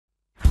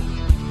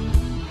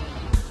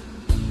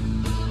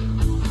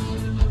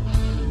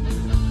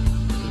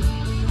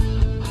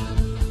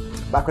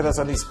Back with us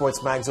on the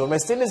SportsMax Zone.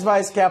 West Indies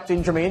Vice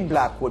Captain Jermaine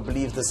Blackwood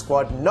believes the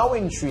squad now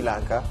in Sri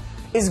Lanka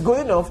is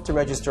good enough to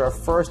register a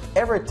first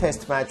ever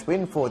test match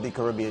win for the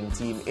Caribbean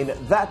team in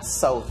that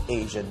South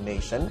Asian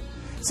nation.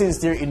 Since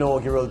their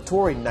inaugural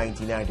tour in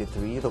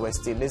 1993, the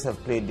West Indies have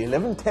played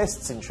 11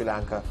 tests in Sri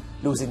Lanka,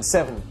 losing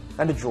 7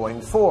 and drawing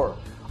 4.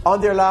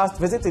 On their last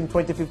visit in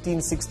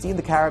 2015-16,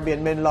 the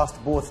Caribbean men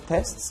lost both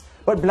tests,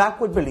 but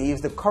Blackwood believes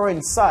the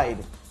current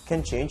side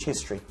can change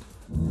history.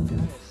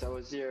 Yes, I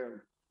was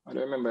here. I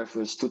don't remember if it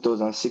was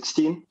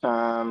 2016.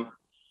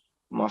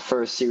 My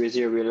first series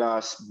here, we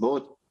lost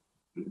both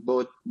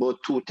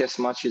 2 test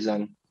matches,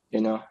 and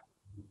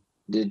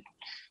didn't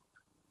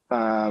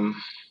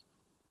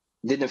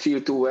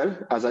feel too well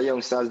as a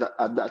youngster that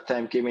at that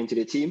time came into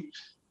the team,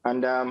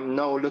 and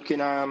now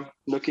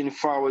looking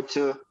forward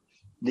to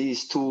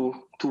these two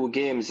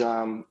games.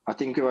 I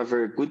think we're a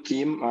very good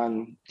team,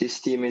 and this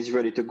team is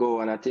ready to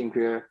go, and I think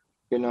we are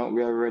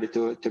ready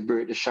to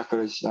break the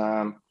shackles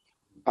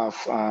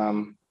of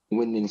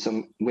winning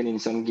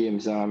some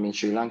games in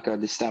Sri Lanka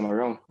this time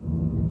around.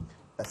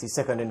 That's the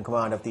second in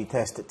command of the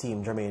test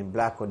team, Jermaine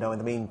Blackwood. Now, in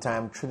the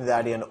meantime,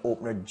 Trinidadian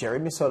opener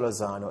Jeremy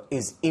Solozano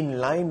is in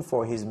line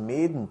for his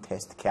maiden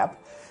test cap.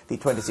 The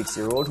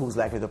 26-year-old, who's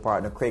likely to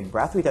partner Craig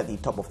Brathwaite at the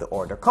top of the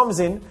order, comes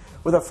in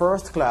with a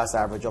first-class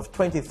average of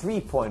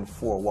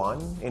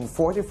 23.41. In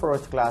 40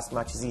 first-class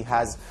matches, he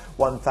has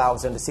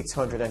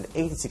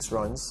 1,686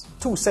 runs,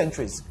 2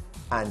 centuries,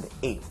 and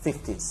 8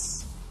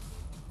 50s.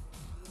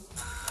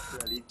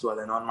 Really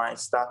dwelling on my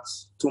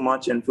stats too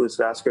much in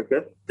first-class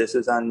cricket. This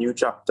is a new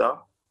chapter,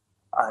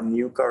 a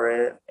new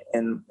career,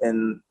 in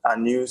a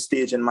new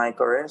stage in my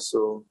career.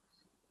 So,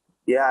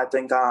 yeah, I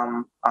think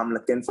I'm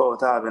looking forward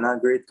to having a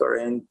great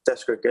career in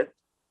Test cricket.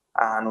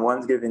 And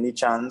once given the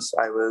chance,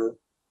 I would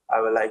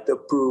like to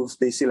prove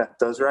the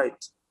selectors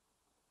right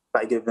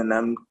by giving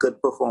them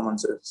good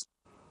performances.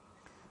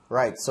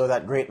 Right, so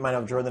that great man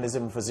of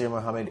journalism, Fazeer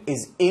Mohammed,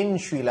 is in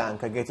Sri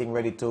Lanka getting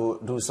ready to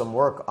do some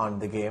work on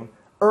the game.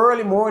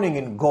 Early morning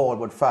in Galle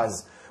with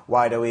Faz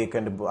wide awake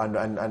and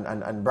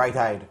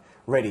bright-eyed,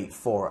 ready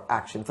for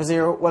action.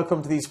 Fazeer,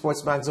 welcome to the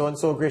SportsMax Zone.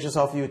 So gracious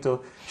of you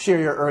to share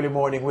your early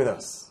morning with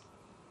us.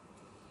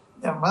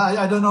 Yeah,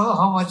 I don't know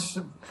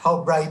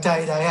how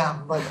bright-eyed I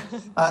am, but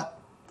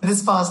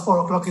it's past 4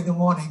 o'clock in the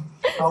morning.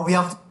 We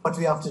have to do what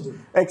we have to do.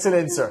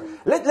 Excellent, sir.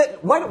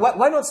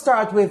 Why not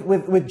start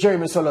with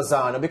Jeremy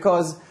Solozano?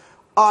 Because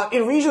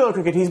in regional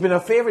cricket, he's been a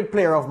favorite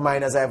player of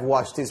mine as I've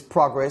watched his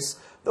progress.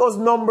 Those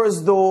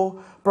numbers,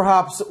 though,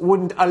 perhaps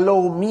wouldn't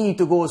allow me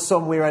to go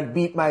somewhere and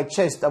beat my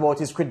chest about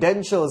his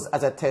credentials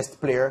as a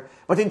test player.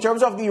 But in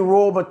terms of the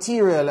raw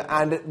material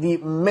and the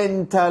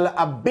mental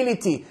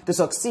ability to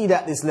succeed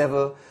at this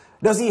level,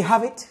 does he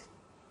have it?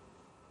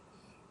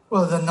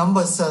 Well, the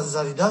number says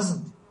that he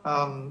doesn't.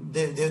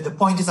 The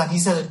point is, and he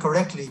said it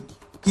correctly,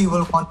 he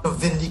will want to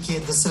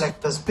vindicate the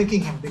selectors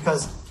picking him,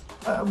 because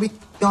we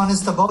be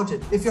honest about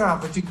it. If you're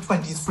averaging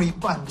 23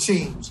 and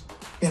change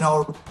in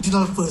our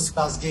regional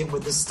first-class game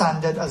with the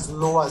standard as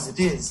low as it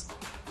is,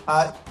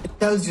 it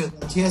tells you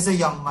that here's a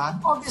young man,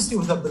 obviously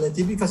with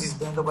ability, because he's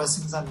been in the West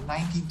Indies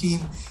under-19 team.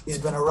 He's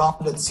been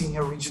around at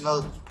senior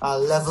regional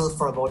level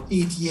for about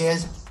 8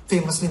 years.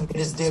 Famously made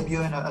his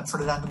debut in a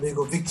Trinidad and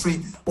Tobago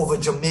victory over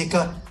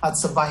Jamaica at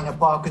Sabina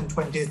Park in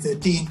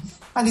 2013.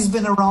 And he's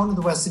been around in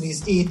the West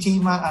Indies A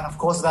team, and of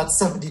course that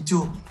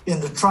 72 in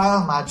the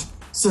trial match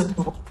certainly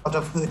would not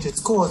have hurt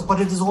his cause.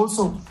 But it is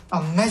also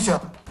a measure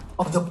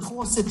of the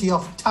paucity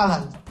of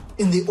talent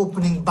in the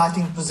opening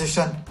batting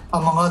position,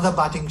 among other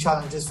batting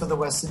challenges for the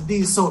West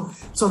Indies. So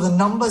the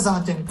numbers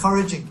aren't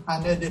encouraging,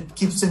 and it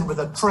keeps in with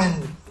a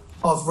trend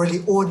of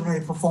really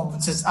ordinary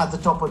performances at the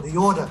top of the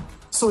order.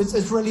 So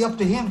it's really up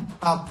to him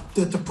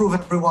to prove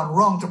everyone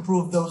wrong, to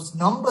prove those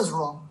numbers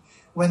wrong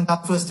when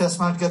that first test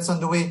match gets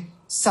underway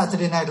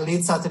Saturday night,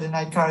 late Saturday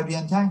night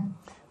Caribbean time.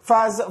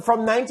 Faz,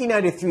 from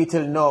 1993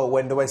 till now,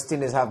 when the West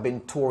Indies have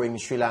been touring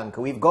Sri Lanka,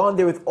 we've gone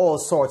there with all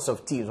sorts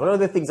of teams. One of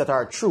the things that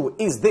are true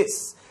is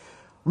this.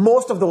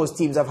 Most of those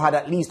teams have had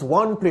at least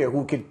one player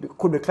who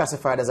could be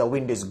classified as a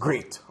Windies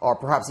great, or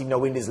perhaps even a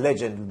Windies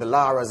legend, the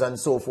Laras and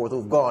so forth,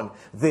 who've gone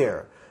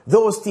there.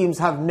 Those teams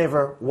have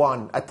never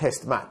won a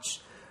test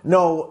match.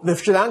 Now, the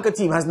Sri Lanka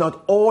team has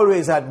not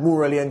always had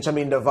Murali and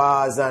Chaminda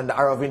Vaz and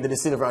Aravinda De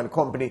Silva and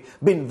company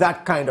been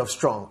that kind of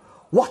strong.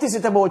 What is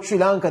it about Sri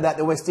Lanka that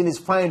the West Indies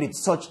find it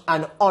such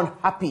an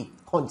unhappy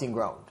hunting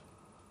ground?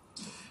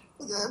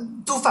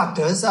 2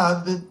 factors.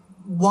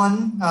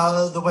 One,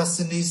 the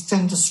West Indies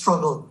tend to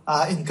struggle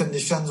in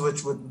conditions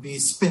which would be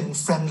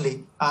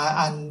spin-friendly.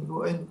 And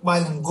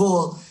while in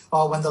Galle,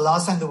 when the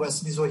last time the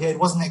West Indies were here, it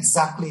wasn't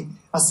exactly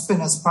a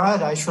spinner's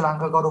paradise. Sri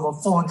Lanka got over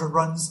 400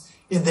 runs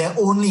in their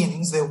only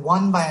innings. They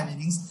won by an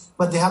innings,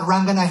 but they had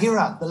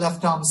Ranganahira, the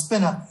left-arm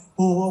spinner,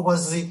 who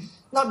was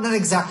not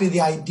exactly the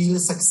ideal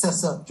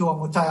successor to a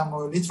Muttiah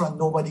Muralitharan.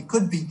 Nobody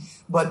could be,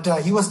 but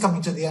he was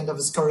coming to the end of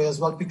his career as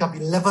well, picked up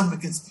 11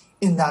 wickets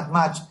in that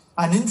match.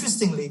 And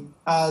interestingly,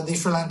 The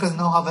Sri Lankans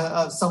now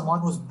have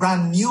someone who's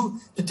brand new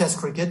to Test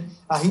cricket.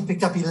 He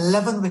picked up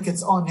 11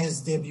 wickets on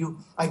his debut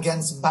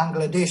against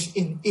Bangladesh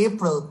in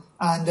April,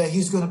 and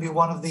he's going to be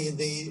one of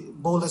the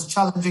bowlers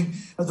challenging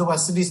the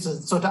West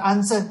Indies. So to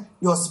answer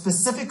your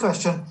specific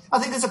question, I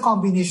think it's a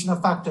combination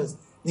of factors.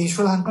 The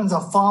Sri Lankans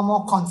are far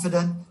more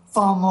confident,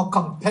 far more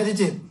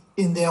competitive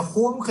in their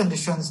home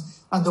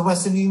conditions, and the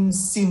West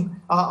Indians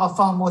seem a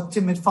far more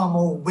timid, far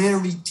more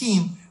wary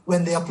team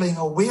when they are playing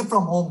away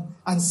from home,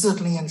 and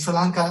certainly in Sri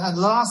Lanka. And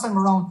last time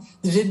around,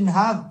 they didn't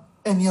have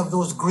any of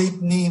those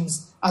great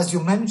names, as you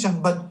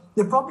mentioned, but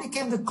they probably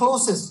came the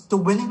closest to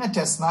winning a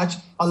Test match,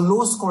 a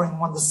low-scoring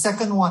one, the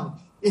second one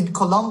in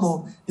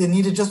Colombo. They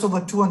needed just over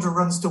 200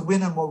 runs to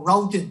win and were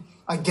routed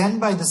again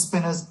by the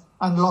spinners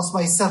and lost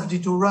by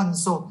 72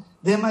 runs. So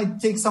they might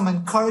take some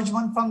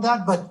encouragement from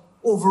that, but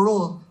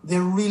overall, they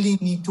really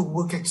need to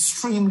work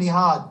extremely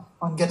hard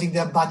on getting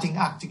their batting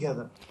act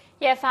together.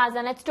 Yeah, Faz,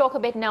 and let's talk a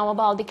bit now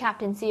about the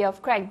captaincy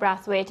of Craig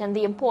Brathwaite and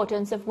the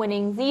importance of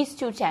winning these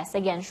two tests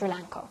against Sri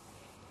Lanka.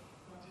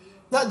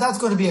 That's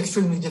going to be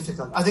extremely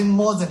difficult. I think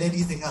more than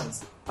anything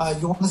else,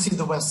 you want to see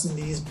the West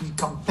Indies be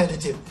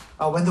competitive.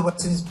 When the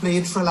West Indies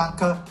played Sri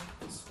Lanka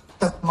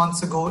 7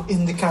 months ago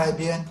in the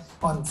Caribbean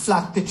on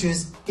flat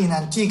pitches in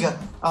Antigua,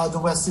 the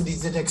West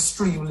Indies did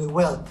extremely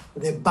well.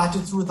 They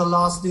batted through the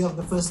last day of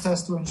the first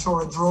test to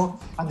ensure a draw,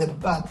 and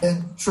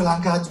then Sri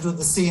Lanka had to do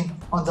the same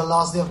on the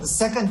last day of the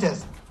second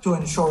test to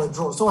ensure a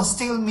draw. So a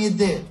stalemate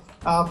there.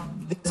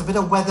 There's a bit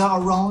of weather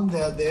around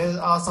there. There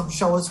are some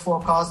showers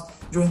forecast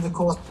during the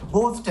course of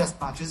both test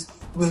matches.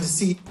 We'll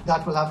see if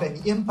that will have any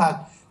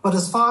impact. But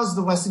as far as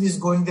the West Indies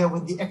going there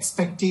with the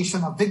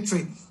expectation of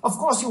victory, of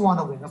course you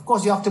want to win. Of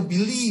course you have to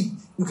believe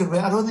you can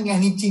win. I don't think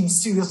any team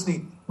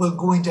seriously will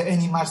go into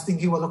any match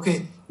thinking, well,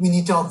 okay, we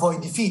need to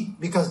avoid defeat,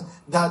 because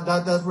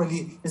that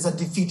really is a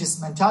defeatist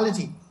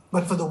mentality.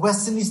 But for the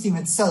West Indies team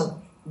itself,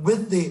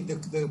 with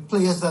the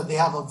players that they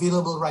have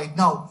available right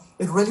now,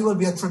 it really will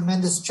be a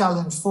tremendous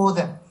challenge for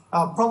them.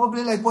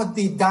 Probably like what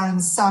the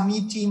Darren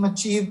Sammy team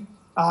achieved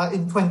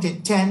in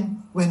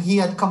 2010 when he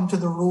had come to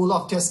the role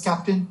of Test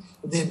captain.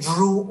 They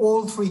drew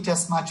all 3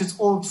 Test matches.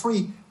 All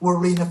 3 were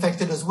rain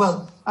affected as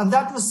well. And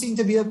that was seen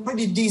to be a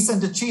pretty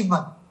decent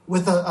achievement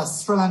with a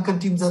Sri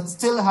Lankan team that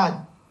still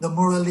had the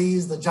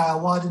Muralis, the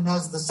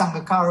Jayawardenas, the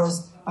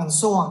Sangakaras, and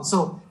so on.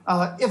 So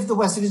if the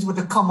West Indies were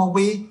to come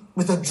away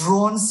with a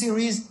drawn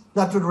series,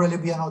 that would really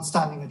be an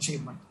outstanding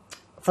achievement.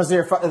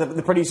 Fazeer,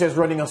 the producer is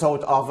running us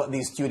out of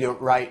the studio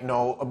right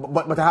now,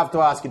 but I have to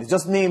ask you this,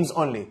 just names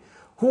only.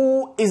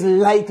 Who is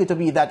likely to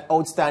be that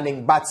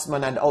outstanding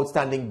batsman and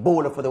outstanding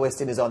bowler for the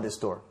West Indies on this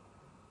tour?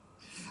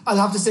 I'll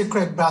have to say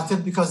Craig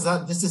Brathwaite, because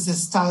this is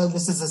his style,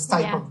 this is his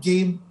type of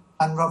game.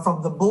 And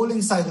from the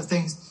bowling side of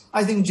things,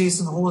 I think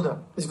Jason Holder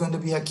is going to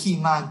be a key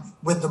man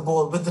with the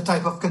ball, with the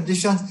type of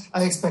conditions.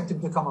 I expect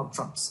him to come up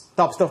trumps.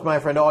 Top stuff, my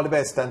friend. All the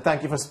best, and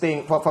thank you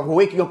for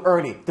waking up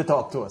early to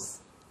talk to us.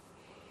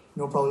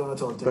 No problem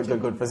at all.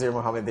 Good. Fazeer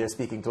Mohammed there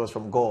speaking to us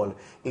from Galle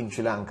in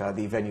Sri Lanka,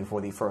 the venue for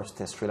the first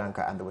Test Sri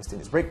Lanka and the West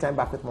Indies. Break time,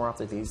 back with more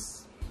after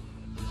these.